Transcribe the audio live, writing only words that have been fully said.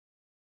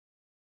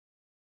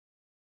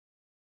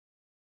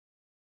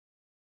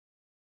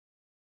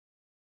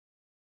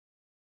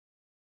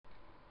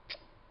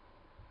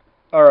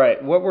All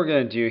right, what we're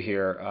going to do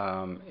here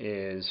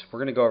is we're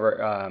going to go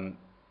over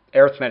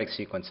arithmetic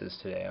sequences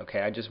today.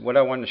 Okay, what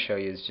I wanted to show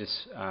you is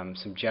just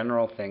some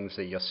general things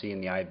that you'll see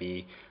in the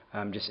IB.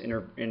 Just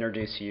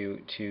introduce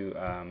you to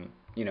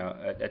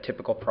a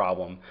typical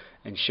problem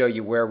and show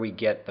you where we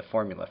get the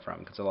formula from,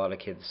 because a lot of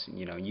kids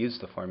use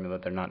the formula,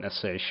 they're not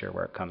necessarily sure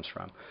where it comes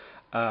from.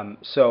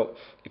 So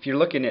if you're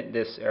looking at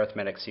this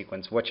arithmetic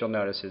sequence, what you'll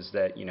notice is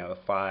that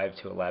 5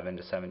 to 11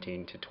 to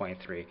 17 to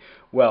 23.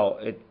 Well,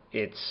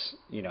 it's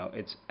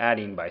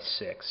adding by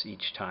 6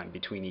 each time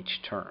between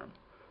each term.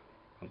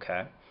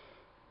 Okay.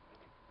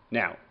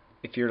 Now,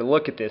 if you're to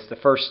look at this, the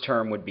first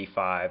term would be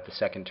 5, the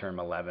second term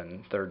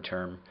 11, third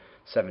term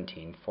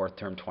 17, fourth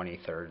term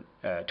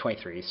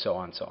 23, so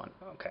on, so on.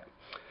 Okay.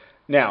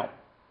 Now,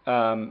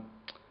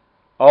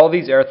 all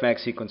these arithmetic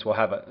sequences will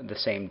have the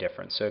same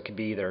difference. So it could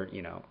be either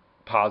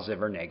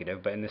positive or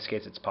negative, but in this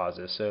case it's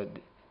positive. So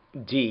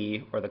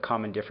D, or the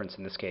common difference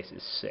in this case,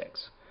 is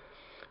 6.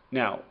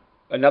 Now,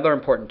 another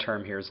important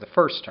term here is the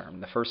first term.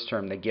 The first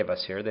term they give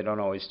us here, they don't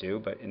always do,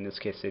 but in this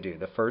case they do.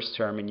 The first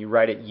term, and you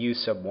write it U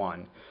sub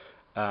 1,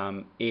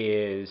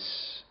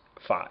 is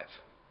 5.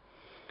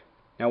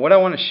 Now what I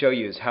want to show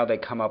you is how they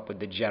come up with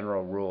the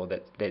general rule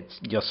that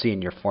you'll see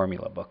in your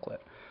formula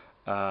booklet.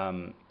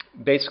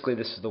 Basically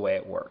this is the way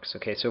it works.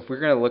 Okay, so if we're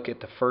going to look at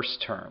the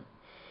first term,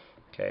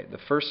 okay, the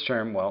first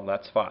term, well,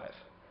 that's 5.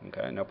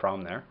 Okay, no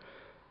problem there.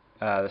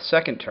 The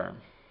second term,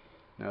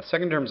 now the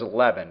second term is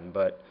 11,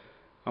 but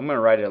I'm going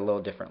to write it a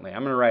little differently.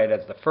 I'm going to write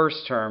it as the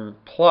first term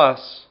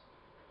plus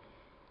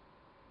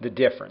the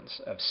difference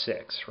of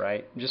 6,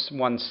 right? Just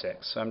 1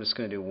 6. So I'm just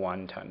going to do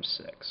 1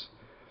 times 6.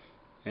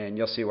 And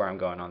you'll see where I'm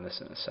going on this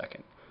in a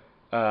second.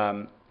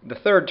 The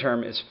third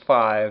term is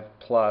 5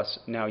 plus,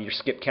 now you're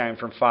skip counting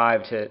from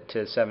 5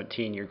 to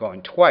 17, you're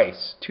going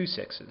twice, 2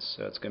 6s,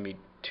 so it's going to be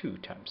 2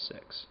 times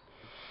 6.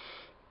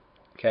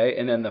 Okay,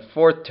 and then the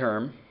fourth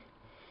term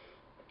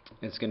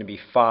is going to be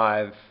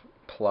 5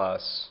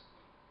 plus,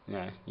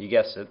 you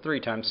guessed it, 3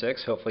 times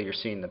 6. Hopefully you're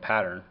seeing the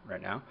pattern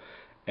right now.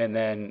 And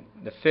then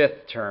the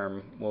fifth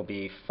term will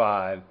be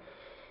 5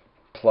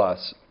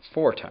 plus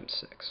 4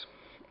 times 6.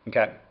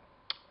 Okay,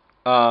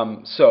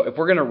 so if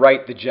we're going to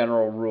write the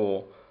general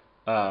rule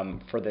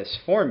for this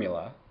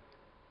formula,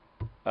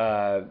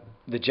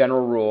 the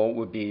general rule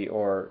would be,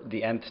 or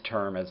the nth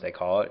term as they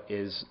call it,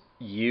 is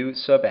U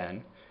sub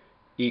n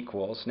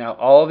equals, now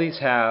all of these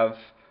have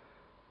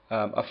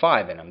a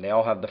 5 in them. They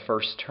all have the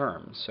first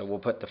term. So we'll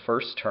put the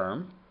first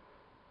term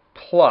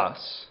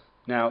plus,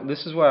 now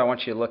this is what I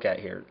want you to look at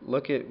here.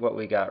 Look at what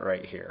we got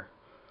right here.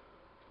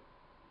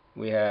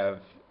 We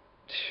have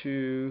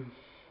 1,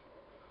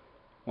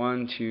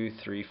 2,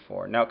 3,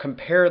 4. Now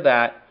compare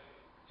that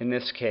in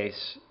this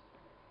case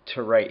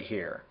to right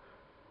here.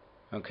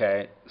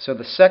 Okay, so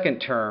the second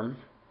term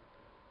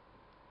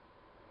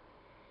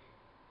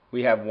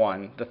we have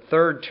 1. The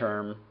third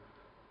term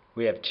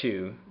we have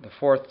 2. The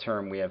fourth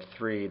term we have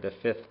 3. The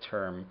fifth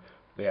term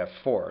we have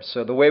 4.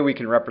 So the way we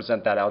can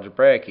represent that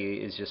algebraically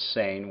is just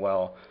saying,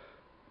 well,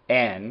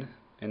 n,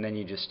 and then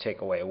you just take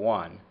away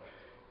 1,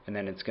 and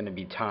then it's going to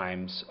be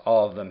times,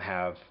 all of them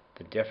have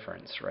the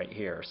difference right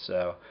here,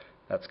 so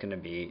that's going to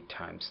be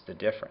times the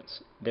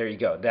difference. There you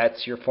go.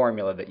 That's your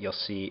formula that you'll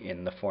see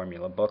in the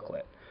formula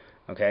booklet.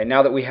 Okay,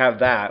 now that we have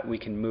that, we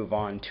can move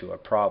on to a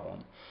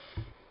problem.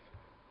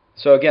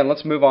 So again,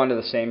 let's move on to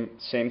the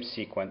same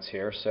sequence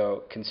here.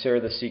 So consider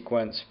the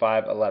sequence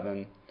 5,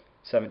 11,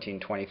 17,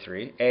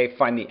 23. A,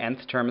 find the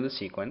nth term of the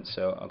sequence.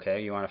 So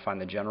okay, you want to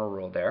find the general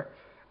rule there.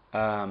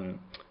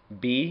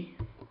 B,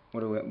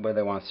 what do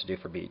they want us to do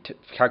for B? To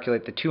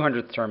calculate the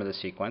 200th term of the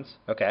sequence.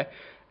 Okay,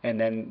 and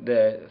then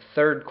the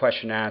third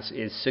question asks,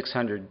 is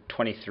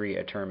 623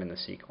 a term in the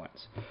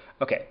sequence?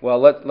 Okay, well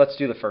let's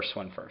do the first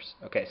one first.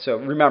 Okay, so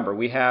remember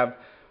we have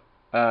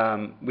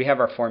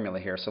our formula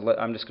here, so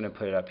I'm just going to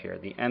put it up here.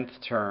 The nth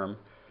term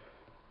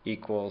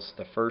equals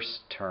the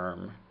first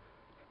term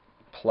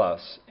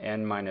plus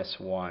n minus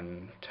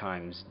 1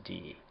 times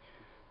d.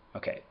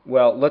 Okay,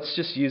 well, let's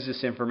just use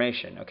this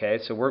information. Okay,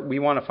 so we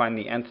want to find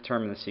the nth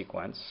term in the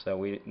sequence, so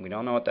we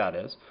don't know what that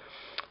is.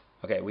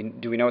 Okay,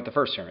 do we know what the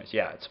first term is?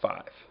 Yeah, it's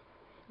 5.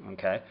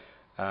 Okay,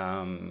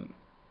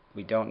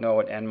 we don't know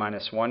what n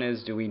minus 1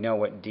 is. Do we know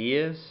what d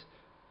is?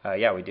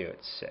 Yeah, we do.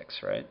 It's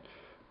 6, right?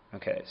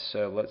 Okay,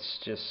 so let's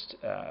just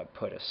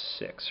put a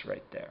 6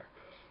 right there.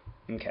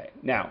 Okay,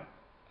 now,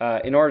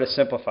 in order to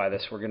simplify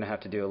this, we're going to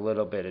have to do a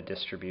little bit of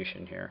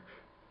distribution here.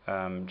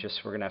 We're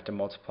going to have to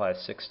multiply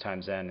 6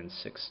 times n and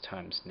 6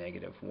 times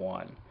negative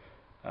 1.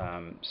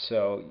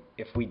 So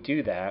if we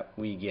do that,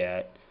 we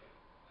get,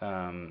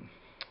 the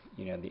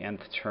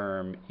nth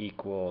term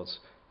equals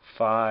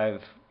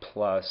 5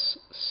 plus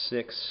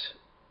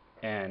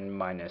 6n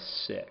minus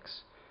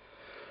 6.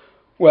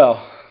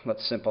 Well,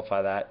 let's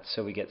simplify that.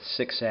 So we get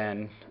 6n,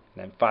 and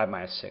then 5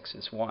 minus 6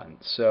 is 1.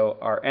 So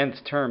our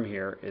nth term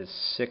here is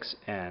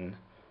 6n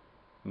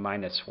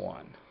minus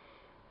 1.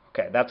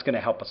 Okay, that's going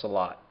to help us a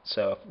lot.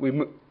 So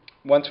if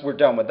once we're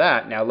done with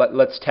that, now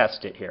let's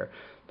test it here.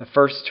 The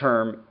first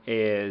term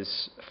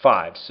is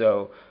 5.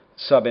 So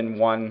sub in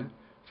 1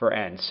 for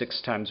n.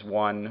 6 times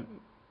 1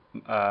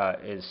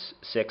 is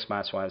 6,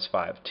 minus 1 is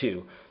 5.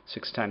 2.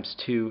 6 times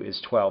 2 is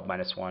 12,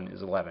 minus 1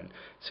 is 11.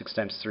 6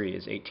 times 3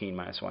 is 18,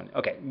 minus 1.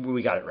 Okay,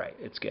 we got it right.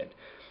 It's good.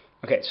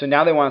 Okay, so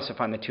now they want us to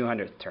find the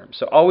 200th term.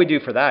 So all we do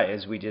for that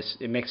is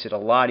it makes it a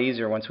lot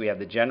easier once we have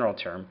the general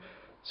term.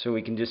 So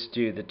we can just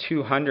do the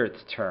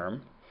 200th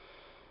term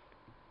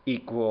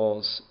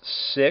equals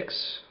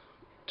 6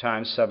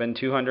 times sub in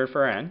 200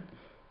 for n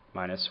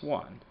minus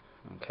 1.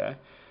 Okay,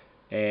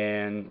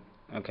 and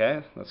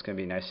okay, that's going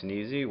to be nice and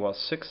easy. Well,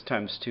 6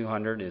 times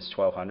 200 is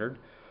 1200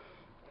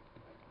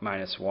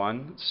 minus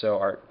 1. So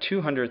our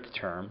 200th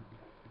term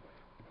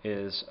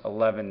is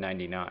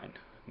 1199.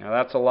 Now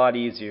that's a lot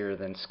easier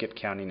than skip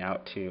counting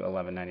out to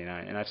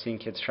 1199. And I've seen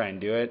kids try and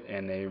do it,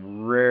 and they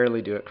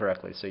rarely do it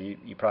correctly. So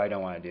you probably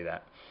don't want to do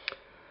that.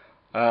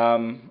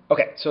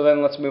 Okay, so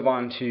then let's move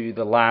on to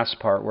the last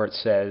part where it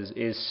says,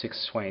 is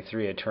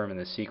 623 a term in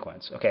the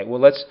sequence? Okay,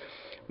 well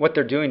what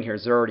they're doing here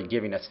is they're already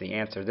giving us the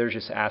answer. They're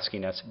just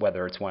asking us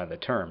whether it's one of the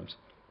terms.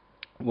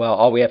 Well,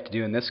 all we have to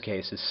do in this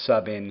case is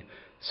sub in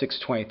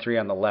 623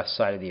 on the left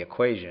side of the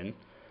equation.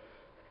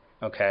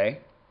 Okay,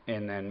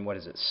 and then what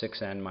is it?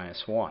 6n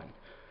minus 1.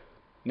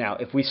 Now,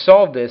 if we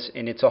solve this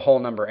and it's a whole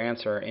number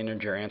answer,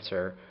 integer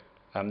answer,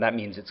 that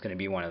means it's going to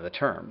be one of the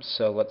terms.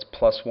 So let's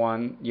plus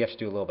 1. You have to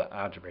do a little bit of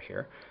algebra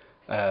here.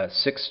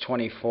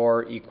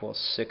 624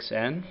 equals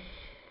 6n.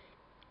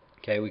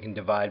 Okay, we can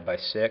divide by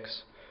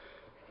 6.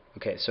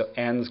 Okay, so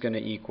n is going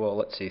to equal,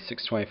 let's see,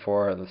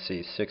 624, let's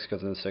see, 6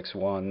 goes into 6,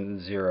 1,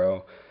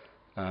 0,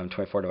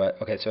 24 divided,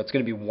 okay, so it's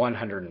going to be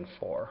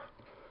 104.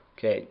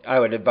 Okay, I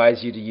would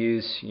advise you to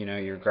use,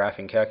 your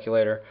graphing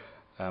calculator.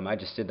 I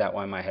just did that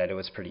one in my head. It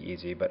was pretty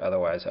easy, but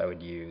otherwise I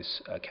would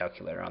use a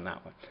calculator on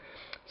that one.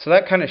 So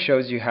that kind of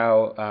shows you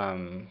how,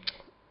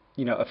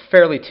 a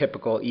fairly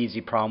typical easy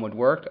problem would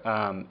work.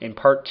 In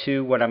part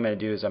 2, what I'm going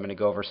to do is I'm going to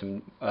go over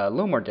some a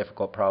little more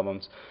difficult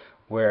problems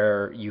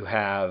where you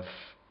have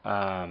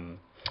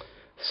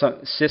some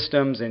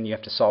systems and you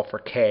have to solve for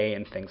k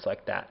and things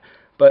like that.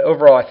 But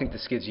overall, I think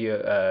this gives you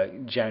a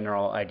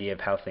general idea of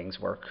how things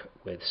work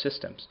with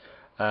systems.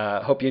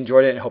 Hope you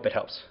enjoyed it and hope it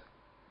helps.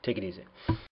 Take it easy.